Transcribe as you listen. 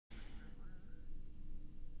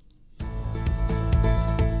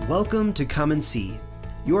Welcome to Come and See,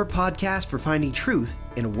 your podcast for finding truth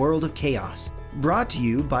in a world of chaos. Brought to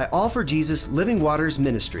you by All for Jesus Living Waters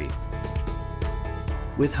Ministry.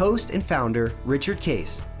 With host and founder Richard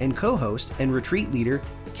Case and co-host and retreat leader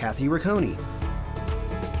Kathy Ricconi.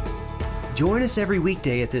 Join us every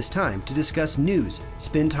weekday at this time to discuss news,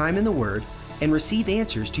 spend time in the Word, and receive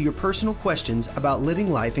answers to your personal questions about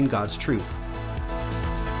living life in God's truth.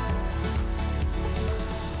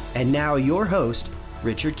 And now your host,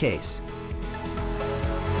 Richard Case.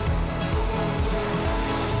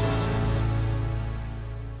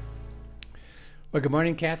 Well, good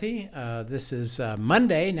morning, Kathy. This is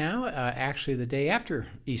Monday now, actually the day after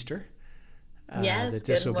Easter. Yes, that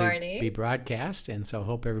this good will morning. be broadcast, and so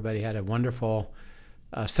hope everybody had a wonderful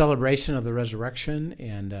celebration of the resurrection.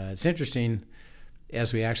 And it's interesting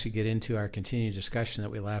as we actually get into our continued discussion that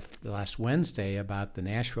we left the last Wednesday about the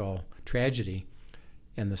Nashville tragedy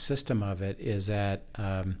and the system of it, is that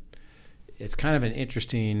it's kind of an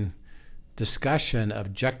interesting discussion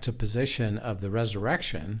of juxtaposition of the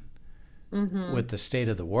resurrection with the state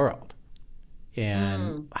of the world,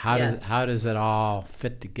 and how does it all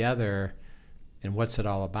fit together, and what's it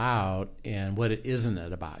all about, and what it isn't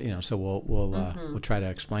it about? So we'll try to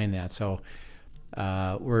explain that. So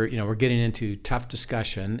we're getting into tough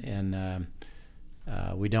discussion, and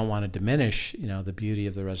we don't want to diminish the beauty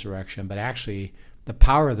of the resurrection, but actually the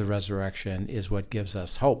power of the resurrection is what gives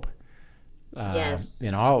us hope.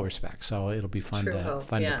 In all respects. So it'll be fun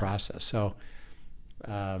to process. So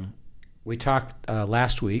we talked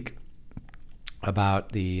last week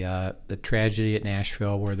about the tragedy at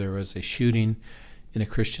Nashville, where there was a shooting in a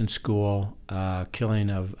Christian school,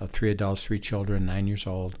 killing of 3 adults, 3 children, 9 years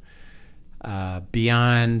old.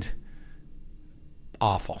 Beyond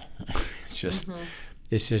awful. It's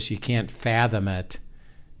just you can't fathom it.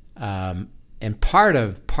 And part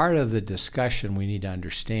of the discussion we need to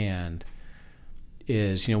understand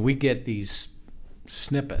is, we get these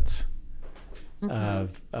snippets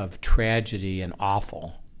of tragedy and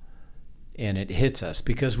awful, and it hits us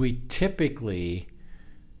because we typically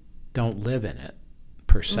don't live in it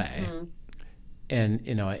per se. And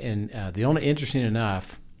the only interesting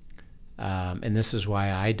enough, and this is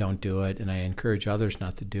why I don't do it, and I encourage others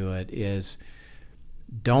not to do it, is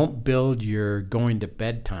don't build your going to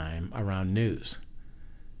bed time around news,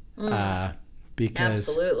 because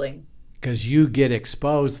Absolutely. Because you get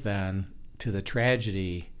exposed then to the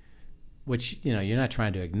tragedy, which you're not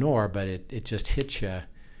trying to ignore, but it just hits you.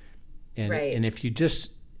 And if you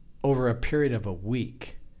just, over a period of a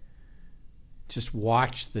week, just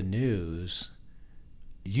watch the news,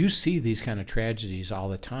 you see these kind of tragedies all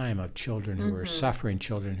the time of children who are suffering,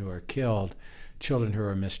 children who are killed, children who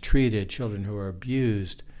are mistreated, children who are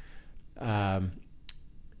abused.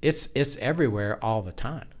 It's everywhere all the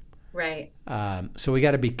time. Right. So we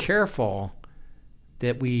got to be careful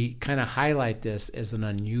that we kind of highlight this as an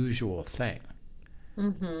unusual thing.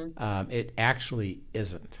 It actually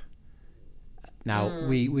isn't. Now,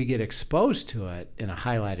 we get exposed to it in a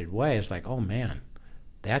highlighted way. It's like, oh man,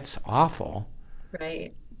 that's awful.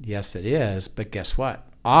 Right. Yes, it is. But guess what?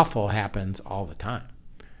 Awful happens all the time.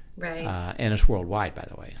 Right. And it's worldwide, by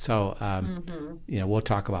the way. So, we'll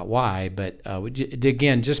talk about why. But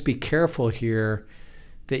again, just be careful here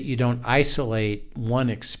that you don't isolate one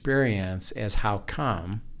experience as how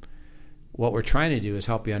come. What we're trying to do is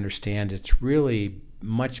help you understand it's really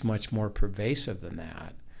much, much more pervasive than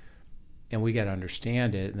that. And we got to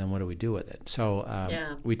understand it, and then what do we do with it? So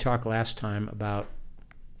we talked last time about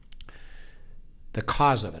the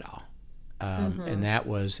cause of it all. And that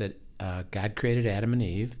was that God created Adam and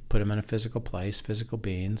Eve, put them in a physical place, physical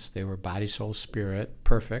beings. They were body, soul, spirit,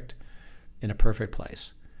 perfect, in a perfect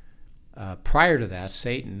place. Prior to that,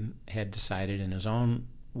 Satan had decided in his own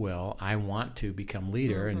will, I want to become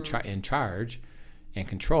leader and in charge and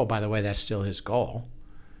control. By the way, that's still his goal.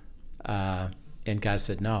 And God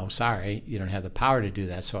said, no, sorry, you don't have the power to do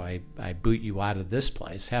that, so I boot you out of this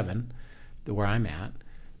place, heaven, where I'm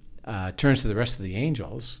at. Turns to the rest of the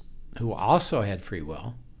angels, who also had free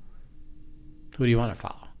will. Who do you want to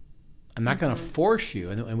follow? I'm not going to force you,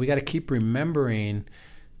 and we got to keep remembering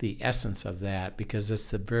the essence of that, because it's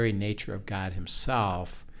the very nature of God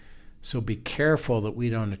himself. So be careful that we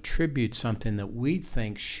don't attribute something that we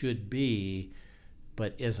think should be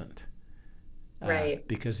but isn't. Right.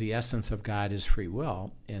 Because the essence of God is free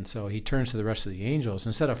will. And so he turns to the rest of the angels.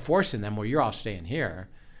 Instead of forcing them, well, you're all staying here,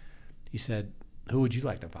 he said, who would you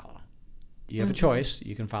like to follow? You have a choice.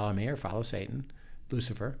 You can follow me or follow Satan,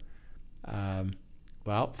 Lucifer.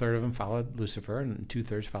 Well, a third of them followed Lucifer, and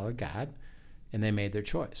 2/3 followed God. And they made their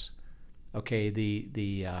choice. Okay,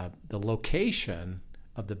 the location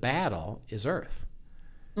of the battle is Earth.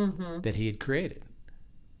 that he had created.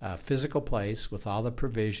 A physical place with all the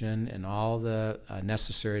provision and all the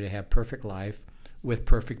necessary to have perfect life with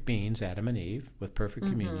perfect beings, Adam and Eve, with perfect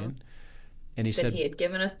communion. And he said, he had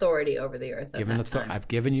given authority over the earth at that time. I've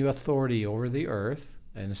given you authority over the earth,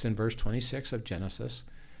 and it's in verse 26 of Genesis.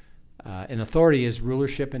 And authority is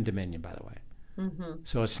rulership and dominion, by the way.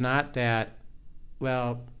 So it's not that,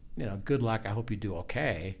 well, good luck, I hope you do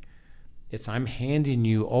okay. It's I'm handing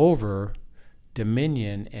you over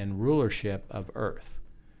dominion and rulership of earth.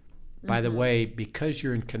 By the way, because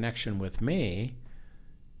you're in connection with me,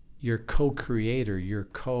 you're co-creator, you're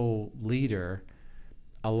co-leader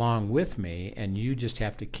along with me, and you just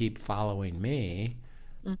have to keep following me,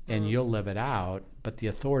 and you'll live it out, but the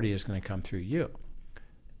authority is going to come through you,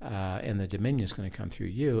 and the dominion is going to come through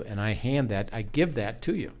you, and I give that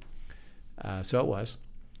to you. So it was.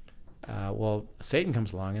 Well, Satan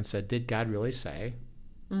comes along and said, did God really say?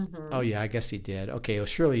 Oh, yeah, I guess he did. Okay, well,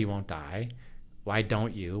 surely you won't die. Why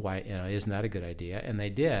don't you? Why, isn't that a good idea? And they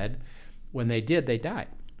did. When they did, they died.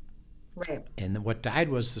 Right. And what died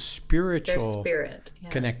was the spiritual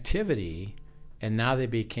connectivity, and now they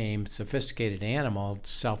became sophisticated animal,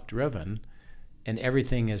 self-driven, and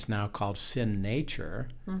everything is now called sin nature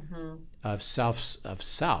of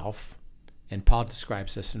self. And Paul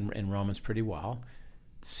describes this in Romans pretty well.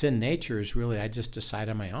 Sin nature is really I just decide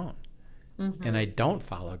on my own. And I don't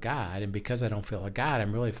follow God, and because I don't follow God,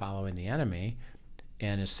 I'm really following the enemy.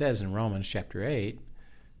 And it says in Romans chapter 8,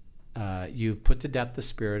 you've put to death the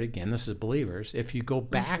spirit again. This is believers. If you go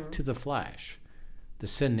back to the flesh, the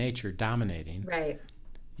sin nature dominating,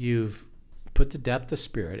 you've put to death the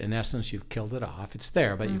spirit. In essence, you've killed it off. It's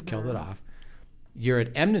there, but you've killed it off. You're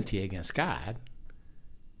at enmity against God,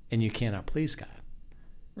 and you cannot please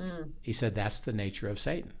God. He said that's the nature of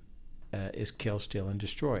Satan. Is kill, steal, and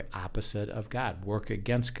destroy, opposite of God, work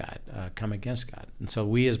against God, come against God. And so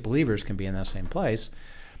we as believers can be in that same place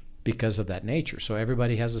because of that nature. So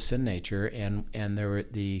everybody has a sin nature, and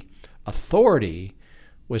the authority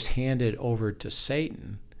was handed over to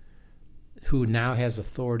Satan, who now has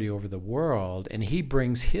authority over the world, and he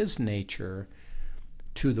brings his nature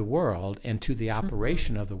to the world and to the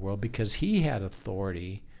operation of the world because he had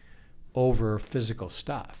authority over physical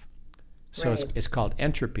stuff. So it's called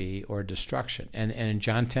entropy or destruction. And in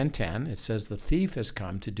John 10:10, it says the thief has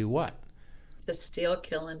come to do what? To steal,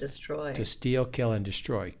 kill, and destroy. To steal, kill, and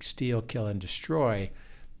destroy. Steal, kill, and destroy.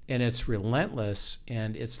 And it's relentless,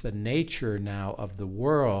 and it's the nature now of the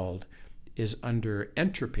world is under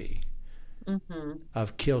entropy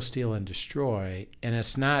of kill, steal, and destroy. And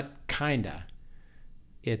it's not kinda.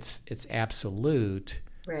 It's absolute.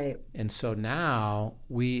 Right. And so now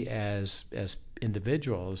we as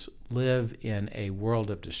individuals live in a world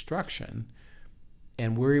of destruction,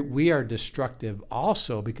 and we are destructive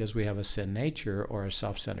also because we have a sin nature or a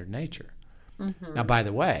self-centered nature. Now, by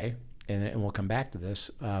the way, and we'll come back to this,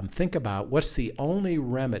 think about what's the only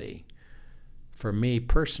remedy for me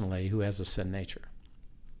personally who has a sin nature?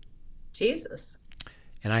 Jesus.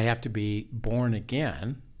 And I have to be born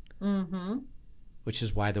again, which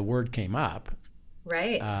is why the word came up.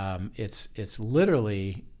 Right. It's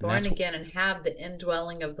literally born again and have the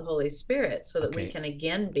indwelling of the Holy Spirit so that we can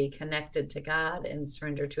again be connected to God and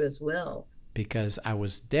surrender to his will. Because I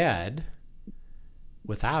was dead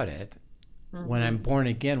without it. When I'm born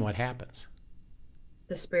again, what happens?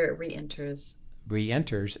 The Spirit re-enters,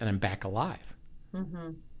 and I'm back alive.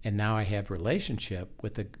 And now I have relationship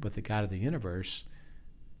with the God of the universe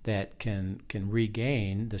that can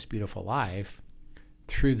regain this beautiful life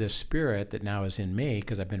through the Spirit that now is in me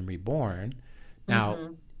because I've been reborn. Now,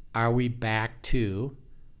 are we back to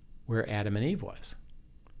where Adam and Eve was?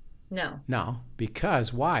 No,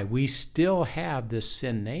 because why? We still have this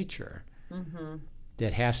sin nature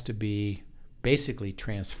that has to be basically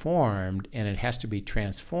transformed, and it has to be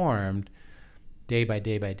transformed day by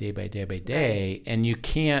day by day by day by day, and you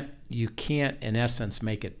can't in essence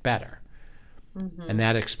make it better. And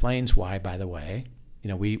that explains why, by the way,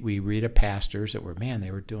 we read of pastors that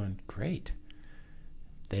they were doing great.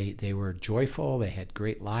 They were joyful. They had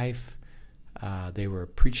great life. They were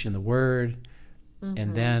preaching the word.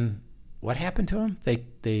 And then what happened to them?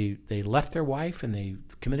 They left their wife and they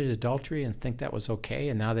committed adultery and think that was okay,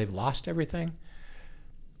 and now they've lost everything.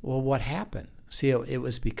 Well, what happened? See, it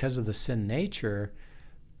was because of the sin nature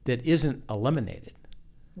that isn't eliminated.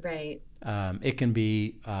 Right. It can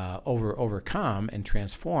be overcome and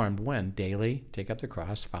transformed when daily take up the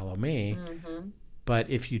cross, follow me. But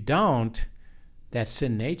if you don't, that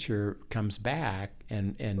sin nature comes back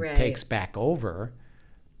and takes back over,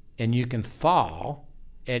 and you can fall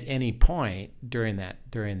at any point during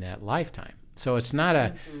that lifetime. So it's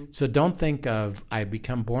not so don't think of I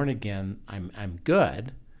become born again, I'm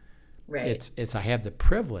good. Right. It's I have the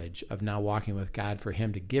privilege of now walking with God for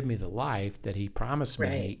him to give me the life that he promised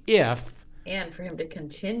me and for him to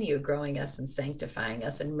continue growing us and sanctifying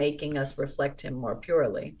us and making us reflect him more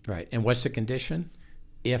purely. Right. And what's the condition?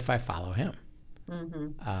 If I follow him.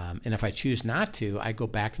 And if I choose not to, I go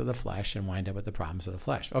back to the flesh and wind up with the problems of the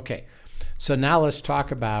flesh. Okay. So now let's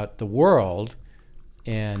talk about the world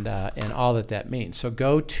and all that means. So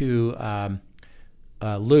go to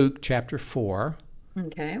Luke chapter 4.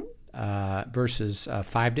 Okay. Verses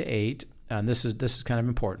 5 to 8. And this is kind of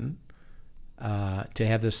important to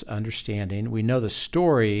have this understanding. We know the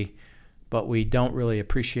story, but we don't really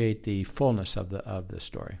appreciate the fullness of the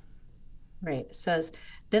story. Right. It says,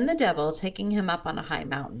 then the devil, taking him up on a high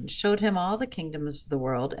mountain, showed him all the kingdoms of the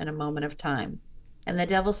world in a moment of time. And the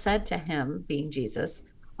devil said to him, being Jesus,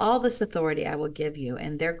 all this authority I will give you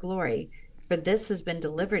and their glory, for this has been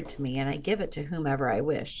delivered to me, and I give it to whomever I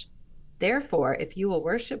wish. Therefore, if you will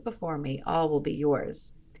worship before me, all will be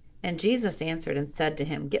yours. And Jesus answered and said to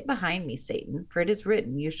him, get behind me, Satan, for it is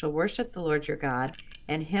written, you shall worship the Lord your God,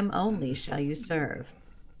 and him only shall you serve.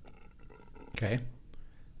 Okay.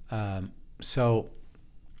 So,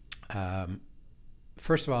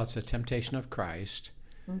 first of all, it's a temptation of Christ.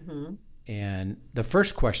 Mm-hmm. And the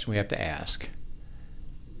first question we have to ask,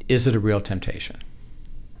 is it a real temptation?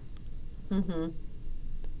 Mm-hmm.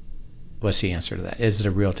 What's the answer to that? Is it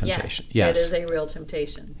a real temptation? Yes, it is a real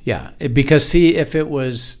temptation. Yeah, because see, if it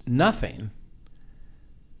was nothing,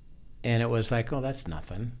 and it was like, oh, that's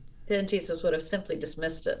nothing, then Jesus would have simply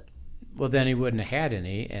dismissed it. Well, then he wouldn't have had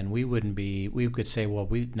any, and we could say, well,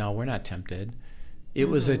 we're not tempted. It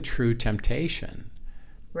was a true temptation.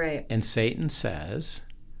 Right. And Satan says,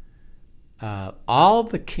 all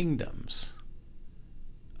the kingdoms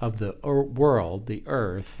of the world, the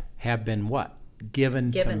earth, have been what?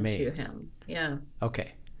 Given to me. To him. Yeah.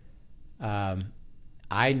 Okay.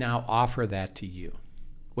 I now offer that to you,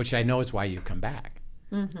 which I know is why you've come back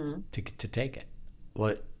to take it.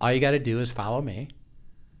 Well, all you got to do is follow me,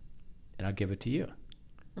 and I'll give it to you.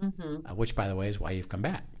 Which, by the way, is why you've come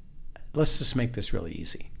back. Let's just make this really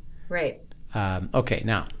easy. Right. Okay.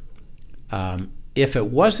 Now, if it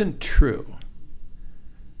wasn't true,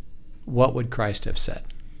 what would Christ have said?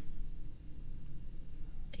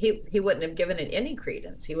 He wouldn't have given it any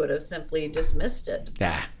credence. He would have simply dismissed it.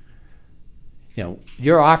 Yeah.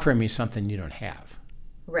 You're offering me something you don't have.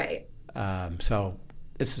 Right. So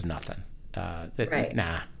this is nothing. Right.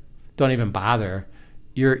 Nah, don't even bother.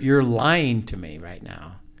 You're lying to me right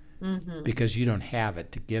now because you don't have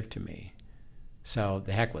it to give to me. So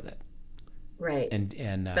the heck with it. Right.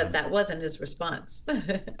 And but that wasn't his response.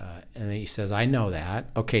 and he says, I know that.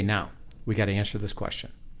 Okay, now we got to answer this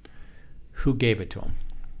question. Who gave it to him?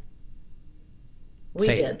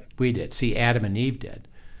 We did. See, Adam and Eve did.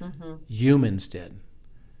 Humans did.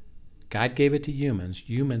 God gave it to humans.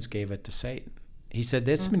 Humans gave it to Satan. He said,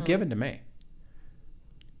 that's been given to me.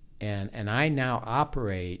 And I now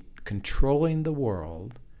operate controlling the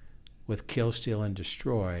world with kill, steal, and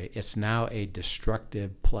destroy. It's now a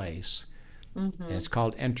destructive place. And it's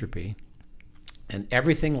called entropy. And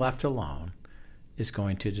everything left alone is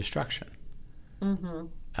going to destruction.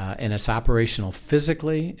 And it's operational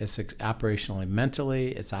physically, it's operationally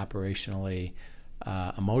mentally, it's operationally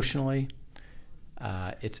emotionally.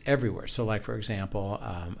 It's everywhere. So, like, for example,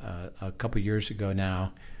 a couple years ago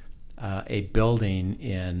now, a building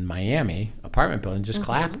in Miami, apartment building, just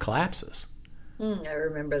collapses. I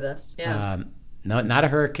remember this. Yeah. No, not a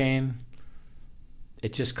hurricane.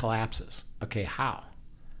 It just collapses. Okay, how?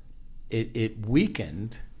 It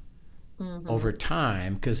weakened over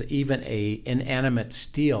time because even a inanimate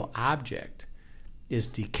steel object is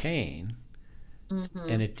decaying,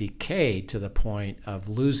 and it decayed to the point of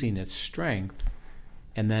losing its strength,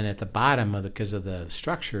 and then at the bottom because of the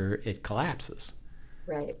structure, it collapses.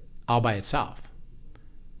 Right. All by itself.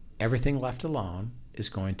 Everything left alone is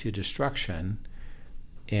going to destruction,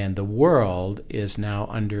 and the world is now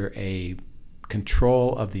under a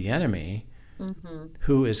control of the enemy,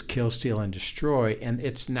 who is kill, steal, and destroy, and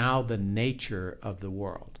it's now the nature of the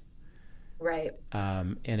world. Right.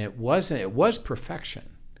 And it was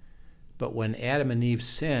perfection, but when Adam and Eve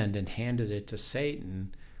sinned and handed it to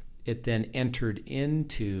Satan, it then entered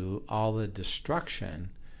into all the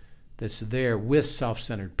destruction that's there with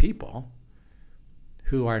self-centered people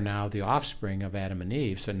who are now the offspring of Adam and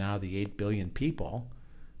Eve. So now the 8 billion people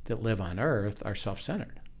that live on earth are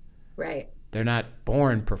self-centered. Right. They're not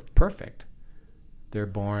born perfect. They're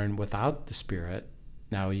born without the Spirit.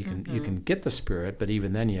 Now you can get the Spirit, but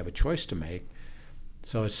even then you have a choice to make.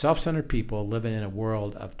 So it's self-centered people living in a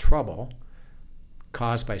world of trouble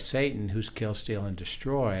caused by Satan, who's kill, steal, and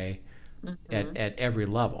destroy at every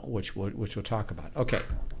level, which we'll talk about. Okay,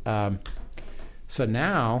 so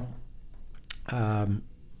now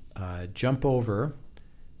jump over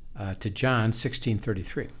to John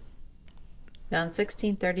 16:33. John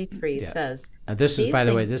 16:33 says, Now this is, "These by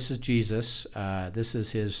the way, things-" this is Jesus. This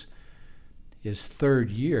is his third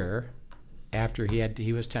year after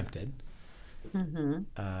he was tempted,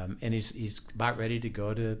 and he's about ready to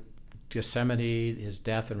go to Gethsemane, his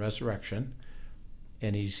death and resurrection,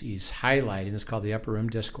 and he's highlighting. It's called the Upper Room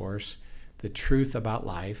Discourse, the truth about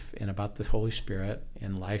life and about the Holy Spirit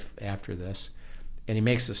and life after this, and he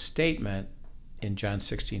makes a statement in John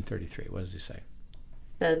 16:33. What does he say?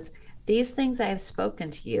 Says, "These things I have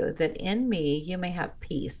spoken to you, that in me you may have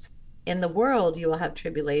peace. In the world you will have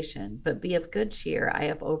tribulation, but be of good cheer. I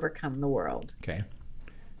have overcome the world." Okay.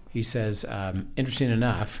 He says, interesting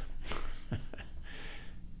enough,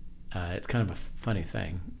 it's kind of a funny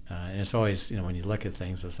thing. And it's always, when you look at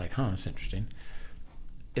things, it's like, that's interesting.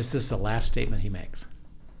 Is this the last statement he makes?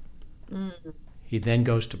 He then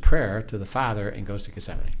goes to prayer to the Father and goes to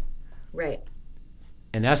Gethsemane. Right.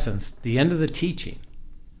 In essence, the end of the teaching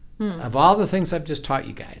of all the things I've just taught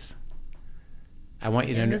you guys. I want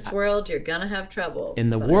you to In this world, you're going to have trouble.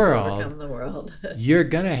 In the but world, I've overcome the world. you're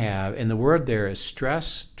going to have, in the world, there is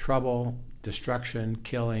stress, trouble, destruction,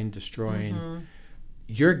 killing, destroying.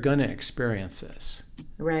 You're going to experience this.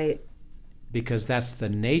 Right. Because that's the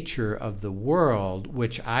nature of the world,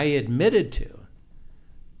 which I admitted to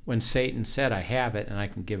when Satan said, I have it and I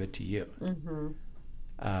can give it to you.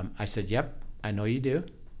 I said, yep, I know you do.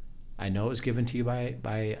 I know it was given to you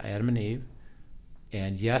by Adam and Eve.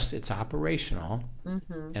 And yes, it's operational.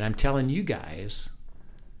 And I'm telling you guys,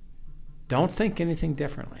 don't think anything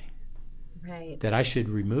differently. Right. That I should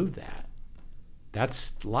remove that.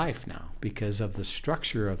 That's life now. Because of the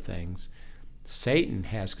structure of things, Satan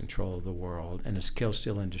has control of the world and is kill,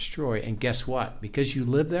 steal, and destroy. And guess what? Because you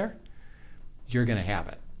live there, you're going to have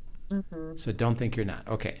it. So don't think you're not.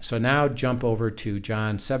 Okay, so now jump over to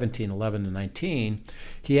John 17:11-19.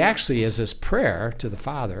 He actually is this prayer to the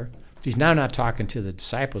Father. He's now not talking to the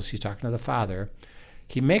disciples. He's talking to the Father.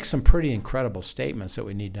 He makes some pretty incredible statements that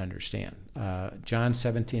we need to understand. John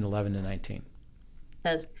 17:11-19.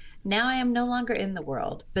 Says, "Now I am no longer in the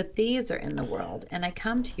world, but these are in the world, and I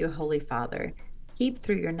come to you, Holy Father. Keep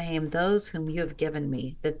through your name those whom you have given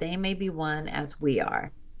me, that they may be one as we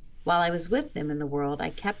are. While I was with them in the world,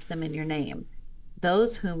 I kept them in your name.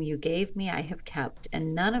 Those whom you gave me I have kept,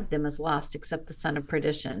 and none of them is lost except the son of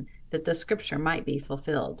perdition, that the scripture might be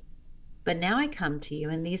fulfilled. But now I come to you,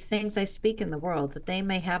 and these things I speak in the world, that they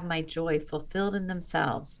may have my joy fulfilled in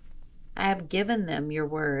themselves. I have given them your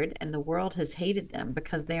word, and the world has hated them,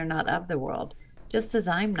 because they are not of the world, just as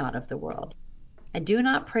I'm not of the world. I do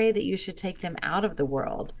not pray that you should take them out of the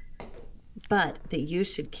world, but that you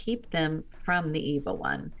should keep them from the evil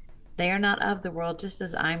one. They are not of the world, just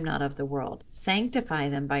as I'm not of the world. Sanctify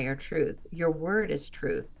them by your truth. Your word is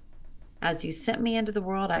truth. As you sent me into the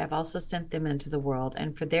world, I have also sent them into the world,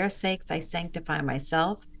 and for their sakes I sanctify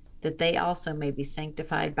myself, that they also may be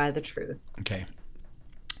sanctified by the truth." Okay.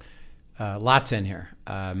 Lots in here.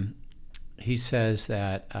 He says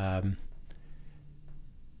that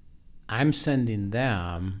I'm sending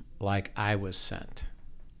them like I was sent.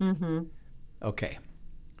 Okay.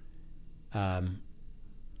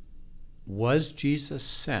 Was Jesus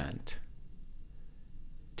sent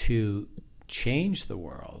to change the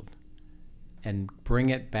world and bring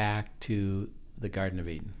it back to the Garden of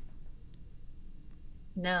Eden?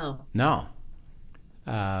 No. No.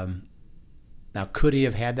 Now, could he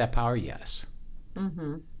have had that power? Yes.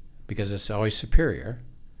 Because it's always superior.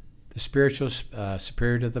 The spiritual is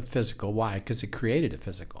superior to the physical. Why? Because it created a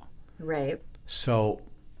physical. Right. So,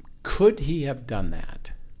 could he have done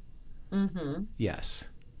that? Yes.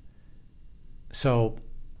 So,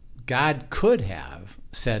 God could have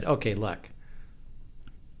said, okay, look,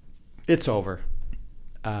 it's over.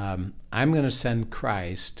 I'm going to send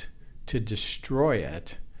Christ to destroy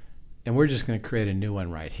it, and we're just going to create a new one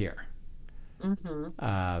right here.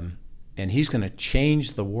 And he's going to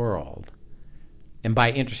change the world. And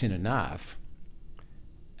by interesting enough,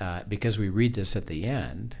 because we read this at the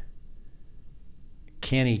end,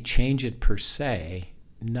 can he change it per se?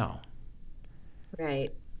 No.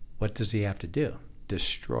 Right. What does he have to do?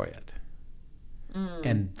 Destroy it.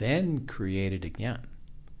 And then create it again.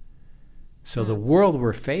 So the world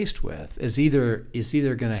we're faced with is either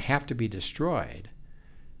going to have to be destroyed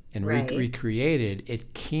and recreated.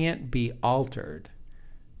 It can't be altered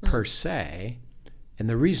per se. And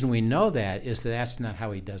the reason we know that is that that's not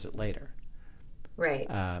how he does it later. Right.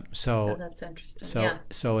 So that's interesting.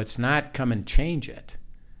 So it's not come and change it.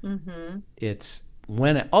 Mm-hmm. It's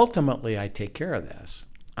when ultimately I take care of this,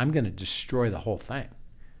 I'm going to destroy the whole thing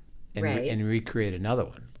and recreate another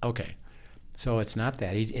one. Okay. So it's not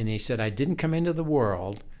that. He said, I didn't come into the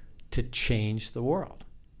world to change the world.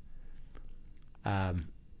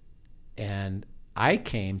 And I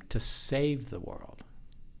came to save the world.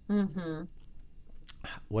 Mm-hmm.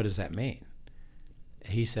 What does that mean?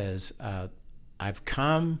 He says, I've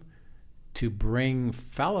come to bring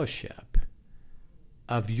fellowship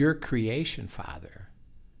of your creation, Father,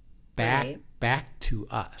 back to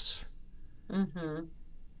us. Mm-hmm.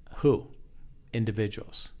 Who?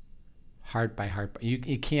 Individuals. Heart by heart.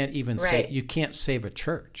 You can't even say, you can't save a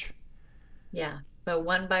church. Yeah, but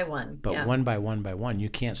one by one. But one by one. You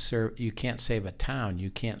can't save a town. You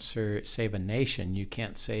can't save a nation. You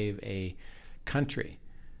can't save a country.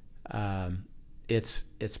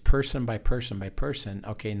 It's person by person by person.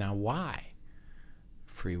 Okay, now why?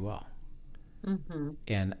 Free will. Mm-hmm.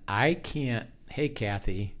 And I can't, hey,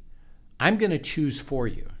 Kathy, I'm going to choose for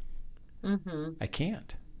you. Mm-hmm. I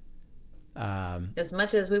can't. As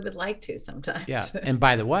much as we would like to sometimes. Yeah. And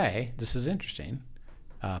by the way, this is interesting.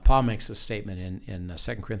 Paul makes a statement in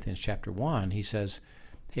 2 Corinthians chapter 1. He says,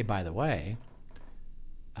 hey, by the way,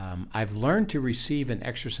 I've learned to receive and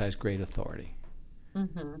exercise great authority.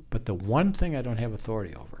 Mm-hmm. But the one thing I don't have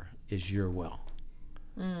authority over is your will.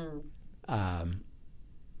 Mm.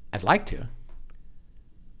 I'd like to,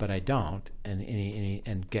 but I don't. And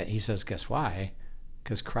he says, guess why?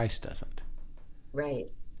 Because Christ doesn't. Right.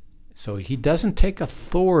 So he doesn't take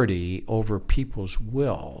authority over people's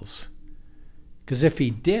wills. Because if he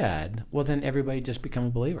did, well, then everybody just become a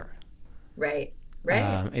believer. Right.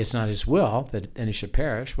 It's not his will that any should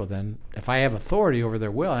perish. Well, then if I have authority over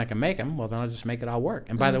their will and I can make them, well, then I'll just make it all work.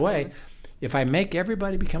 And by the way, if I make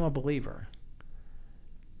everybody become a believer,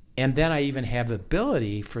 and then I even have the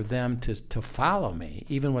ability for them to follow me,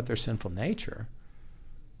 even with their sinful nature,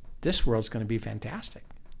 this world's going to be fantastic.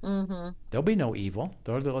 Mm-hmm. There'll be no evil.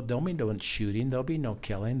 There'll be no shooting. There'll be no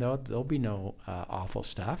killing. There'll be no awful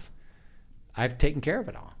stuff. I've taken care of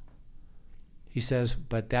it all. He says,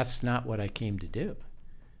 but that's not what I came to do.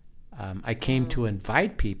 I came to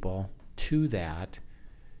invite people to that.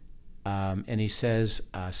 And he says,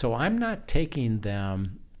 so I'm not taking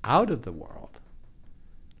them out of the world,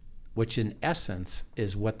 which in essence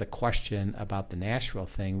is what the question about the Nashville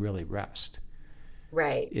thing really rests.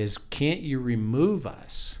 Right. Is can't you remove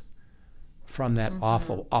us from that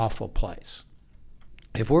awful, awful place?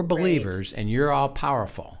 If we're believers and you're all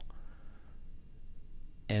powerful,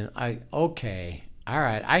 and all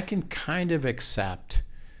right, I can kind of accept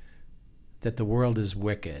that the world is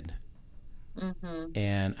wicked. Mm-hmm.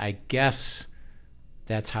 And I guess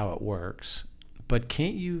that's how it works. But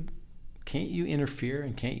can't you interfere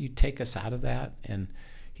and can't you take us out of that? And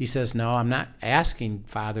he says, no, I'm not asking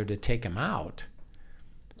Father to take him out.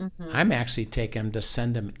 Mm-hmm. I'm actually taking him to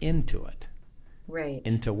send him into it. Right.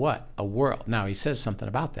 Into what? A world. Now, he says something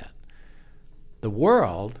about that. The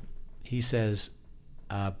world, he says,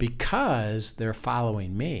 because they're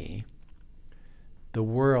following me, the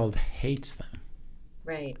world hates them.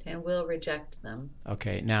 Right, and will reject them.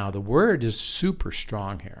 Okay, now the word is super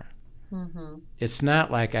strong here. Mm-hmm. It's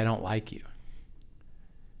not like I don't like you.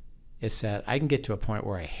 It's that I can get to a point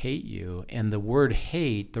where I hate you, and the word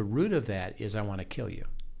hate, the root of that is I want to kill you.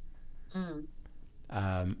 Mm.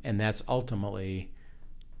 And that's ultimately,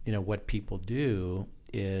 what people do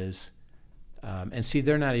is, and see,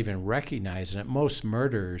 they're not even recognizing it. Most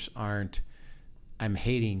murders aren't, I'm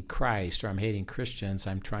hating Christ or I'm hating Christians,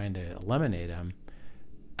 I'm trying to eliminate them.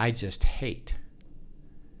 I just hate.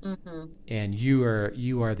 Mm-hmm. And you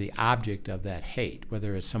are the object of that hate,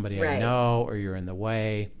 whether it's somebody I know or you're in the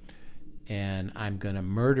way, and I'm going to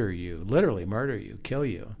murder you, literally murder you, kill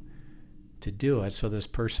you to do it. So this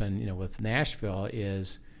person, with Nashville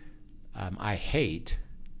is, I hate.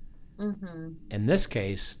 Mm-hmm. In this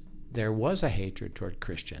case, there was a hatred toward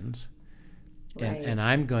Christians, and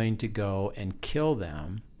I'm going to go and kill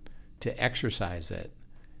them to exercise it.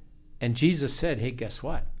 And Jesus said, hey, guess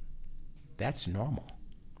what? That's normal.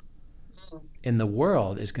 And the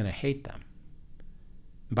world is going to hate them.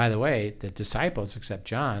 By the way, the disciples, except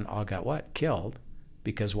John, all got what? Killed.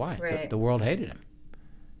 Because why? Right. The world hated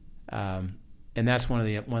him. And that's one of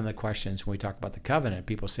the questions when we talk about the covenant.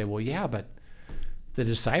 People say, well, yeah, but the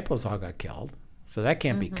disciples all got killed, so that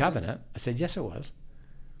can't be covenant. I said, yes, it was.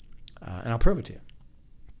 And I'll prove it to you.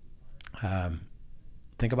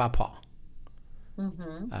 Think about Paul.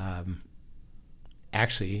 Mm-hmm.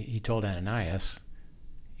 Actually, he told Ananias,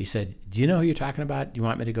 he said, do you know who you're talking about? You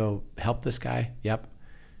want me to go help this guy? Yep.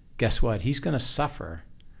 guess what? He's going to suffer,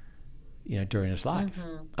 during his life.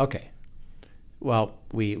 Mm-hmm. Okay. Well,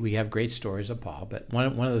 we have great stories of Paul, but one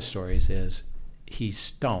of the stories is he's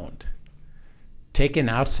stoned, taken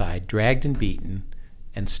outside, dragged and beaten,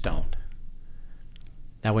 and stoned.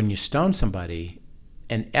 Now, when you stone somebody,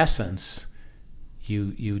 in essence,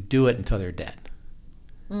 you do it until they're dead.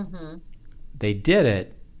 Mm-hmm. They did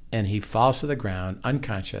it, and he falls to the ground,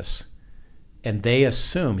 unconscious, and they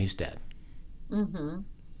assume he's dead. Mm-hmm.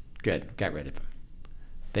 Good, got rid of him.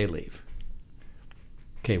 They leave.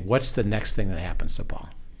 Okay, what's the next thing that happens to Paul?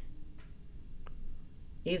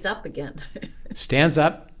 He's up again. Stands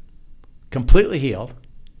up, completely healed,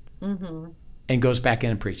 Mm-hmm. and goes back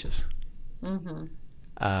in and preaches. Mm-hmm.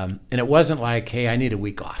 And it wasn't like, hey, I need a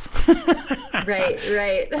week off.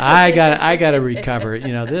 Right. I got to recover.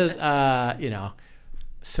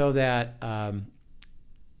 So that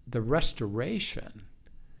the restoration,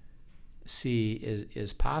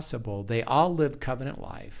 is possible. They all lived covenant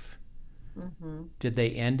life. Mm-hmm. Did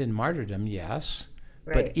they end in martyrdom? Yes.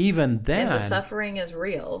 Right. But even then, and the suffering is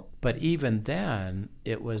real. But even then,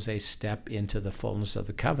 it was a step into the fullness of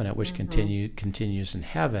the covenant, which Mm-hmm. continues in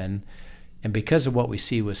heaven. And because of what we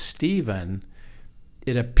see with Stephen,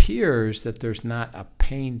 it appears that there's not a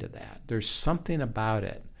pain to that. There's something about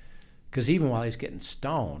it. Because even while he's getting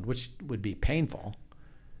stoned, which would be painful,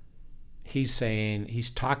 he's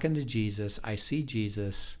talking to Jesus. I see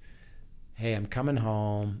Jesus. Hey, I'm coming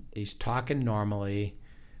home. He's talking normally.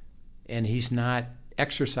 And he's not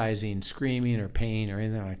exercising screaming or pain or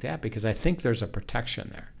anything like that, because I think there's a protection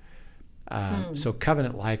there. So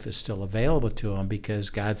covenant life is still available to him because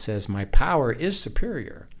God says, my power is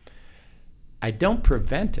superior. I don't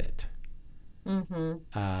prevent it. Mm-hmm.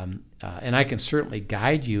 And I can certainly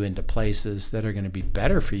guide you into places that are going to be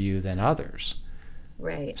better for you than others.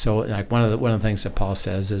 Right. So like one of the things that Paul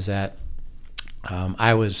says is that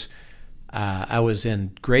I was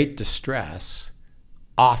in great distress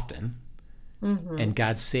often, Mm-hmm. and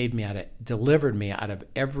God delivered me out of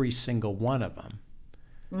every single one of them.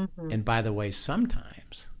 Mm-hmm. And by the way,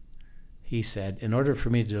 sometimes he said, in order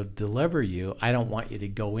for me to deliver you, I don't want you to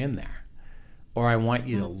go in there, or I want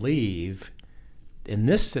you to leave. In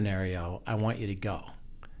this scenario, I want you to go.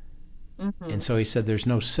 Mm-hmm. And so he said, there's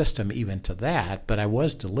no system even to that, but I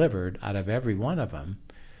was delivered out of every one of them.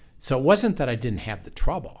 So it wasn't that I didn't have the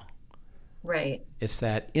trouble. Right. It's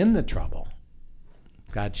that in the trouble,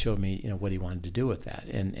 God showed me, what he wanted to do with that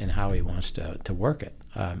and how he wants to work it.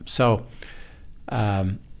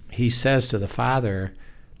 He says to the Father,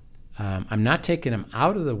 I'm not taking him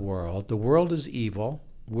out of the world. The world is evil,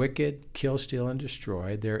 wicked, kill, steal, and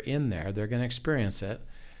destroy. They're in there. They're going to experience it.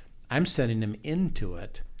 I'm sending him into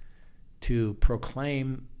it to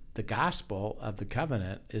proclaim the gospel of the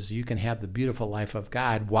covenant, is you can have the beautiful life of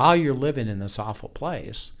God while you're living in this awful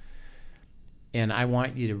place. And I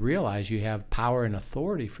want you to realize you have power and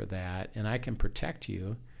authority for that, and I can protect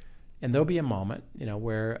you. And there'll be a moment,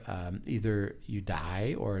 where either you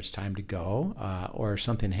die or it's time to go, or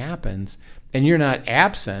something happens, and you're not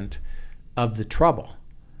absent of the trouble.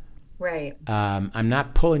 Right. I'm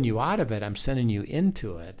not pulling you out of it. I'm sending you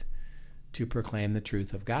into it to proclaim the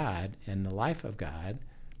truth of God and the life of God,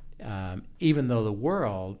 even though the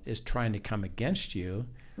world is trying to come against you.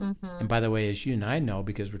 Mm-hmm. And by the way, as you and I know,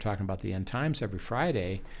 because we're talking about the end times every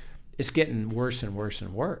Friday, it's getting worse and worse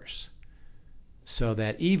and worse. So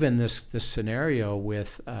that even this scenario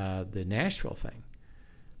with the Nashville thing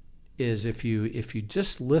is, if you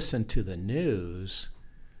just listen to the news,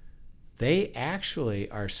 they actually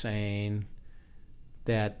are saying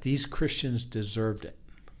that these Christians deserved it.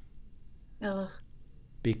 Ugh.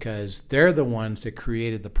 Because they're the ones that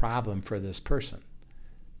created the problem for this person.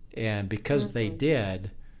 And because they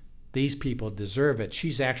did, these people deserve it.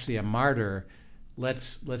 She's actually a martyr.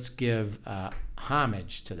 Let's give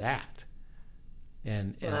homage to that.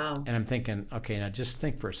 And Wow. I'm thinking, okay, now just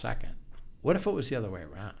think for a second. What if it was the other way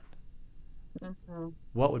around? Mm-hmm.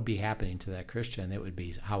 What would be happening to that Christian? It would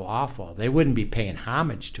be how awful. They wouldn't be paying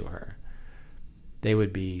homage to her. They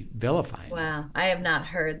would be vilifying her. Wow. I have not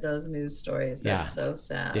heard those news stories. That's so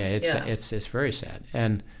sad. Yeah, it's very sad.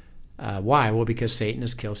 And why? Well, because Satan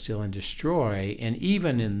is kill, steal, and destroy. And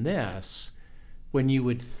even in this, when you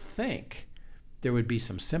would think there would be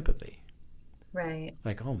some sympathy, Right.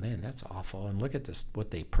 like, oh man, that's awful, and look at this, what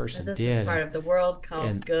the person This did. is part of the world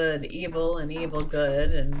calls good evil and evil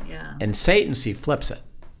good, and yeah. And Satan, flips it.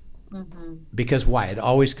 Mm-hmm. Because why? It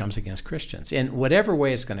always comes against Christians. In whatever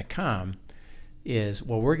way it's going to come is,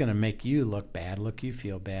 well, we're going to make you look bad, you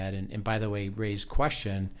feel bad, and by the way, raise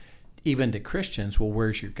question, even to Christians, well,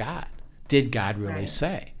 where's your God? Did God really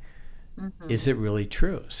say? Mm-hmm. Is it really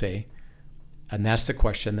true? See? And that's the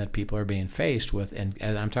question that people are being faced with. And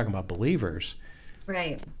I'm talking about believers.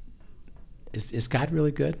 Right. Is God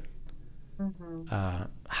really good? Mm-hmm.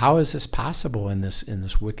 How is this possible in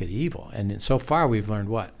this wicked evil? And so far we've learned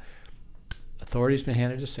what? Authority's been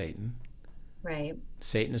handed to Satan. Right.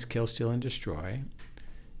 Satan is kill, steal, and destroy.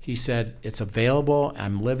 He said, it's available,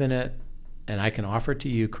 I'm living it, and I can offer it to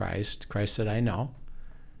you, Christ. Christ said, I know.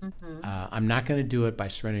 Mm-hmm. I'm not going to do it by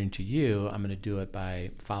surrendering to you. I'm going to do it by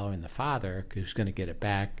following the Father, who's going to get it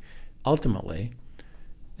back ultimately.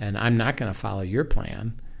 And I'm not going to follow your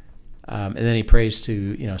plan. And then he prays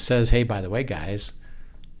to, says, hey, by the way, guys,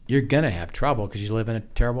 you're going to have trouble because you live in a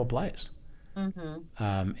terrible place.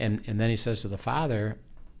 Mm-hmm. And then he says to the Father,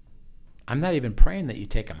 I'm not even praying that you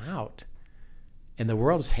take them out. And the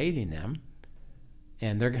world is hating them.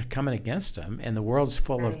 And they're coming against them. And the world's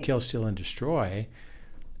full of kill, steal, and destroy.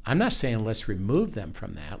 I'm not saying let's remove them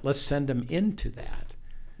from that. Let's send them into that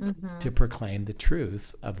to proclaim the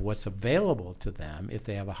truth of what's available to them if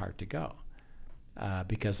they have a heart to go.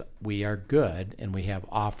 Because we are good and we have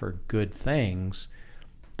offered good things,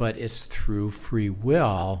 but it's through free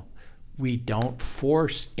will. We don't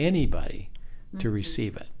force anybody to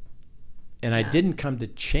receive it. And I didn't come to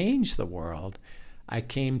change the world. I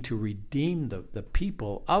came to redeem the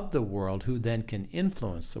people of the world who then can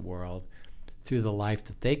influence the world through the life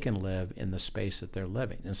that they can live in the space that they're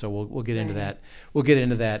living. And so we'll get into that. We'll get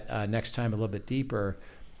into that next time a little bit deeper,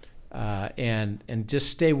 and just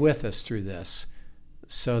stay with us through this,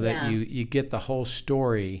 so that you get the whole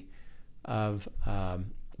story of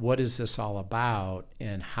what is this all about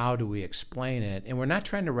and how do we explain it. And we're not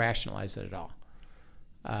trying to rationalize it at all.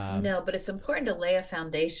 No, but it's important to lay a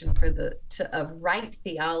foundation for a right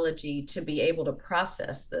theology to be able to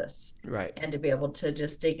process this, right? And to be able to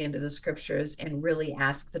just dig into the scriptures and really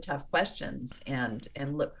ask the tough questions and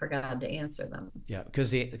look for God to answer them. Yeah,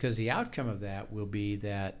 because the outcome of that will be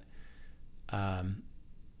that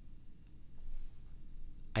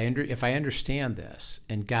if I understand this,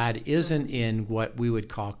 and God isn't in what we would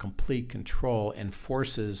call complete control and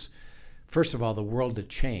forces, first of all, the world to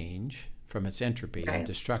change from its entropy and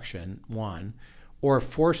destruction, one, or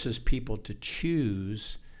forces people to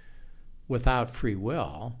choose without free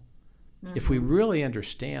will. If we really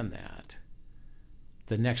understand that,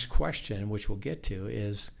 the next question, which we'll get to,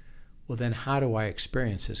 is, well, then how do I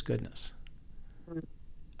experience His goodness?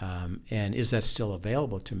 And is that still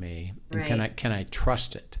available to me? And can I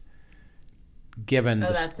trust it? Given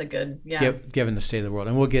that's a good, given the state of the world,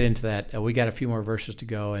 and we'll get into that. We got a few more verses to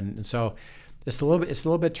go, and so. It's a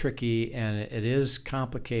little bit tricky, and it is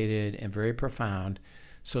complicated and very profound.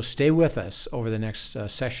 So stay with us over the next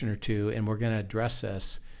session or two, and we're going to address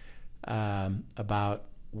this about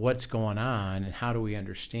what's going on and how do we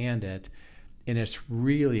understand it. And it's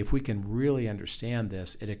really, if we can really understand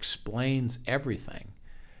this, it explains everything.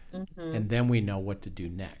 And then we know what to do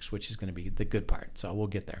next, which is going to be the good part. So we'll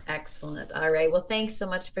get there. Excellent. All right. Well, thanks so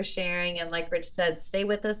much for sharing. And like Rich said, stay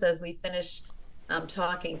with us as we finish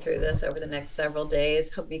talking through this over the next several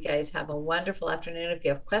days. Hope you guys have a wonderful afternoon. If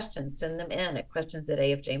you have questions, send them in at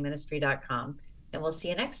questions@afjministry.com. And we'll see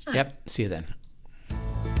you next time. Yep. See you then.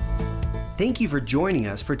 Thank you for joining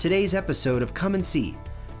us for today's episode of Come and See,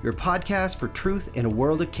 your podcast for truth in a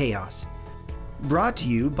world of chaos. Brought to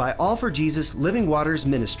you by All for Jesus Living Waters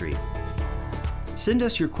Ministry. Send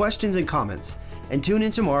us your questions and comments, and tune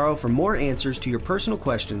in tomorrow for more answers to your personal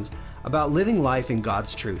questions about living life in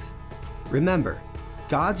God's truth. Remember,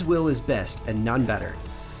 God's will is best and none better.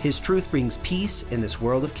 His truth brings peace in this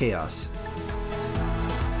world of chaos.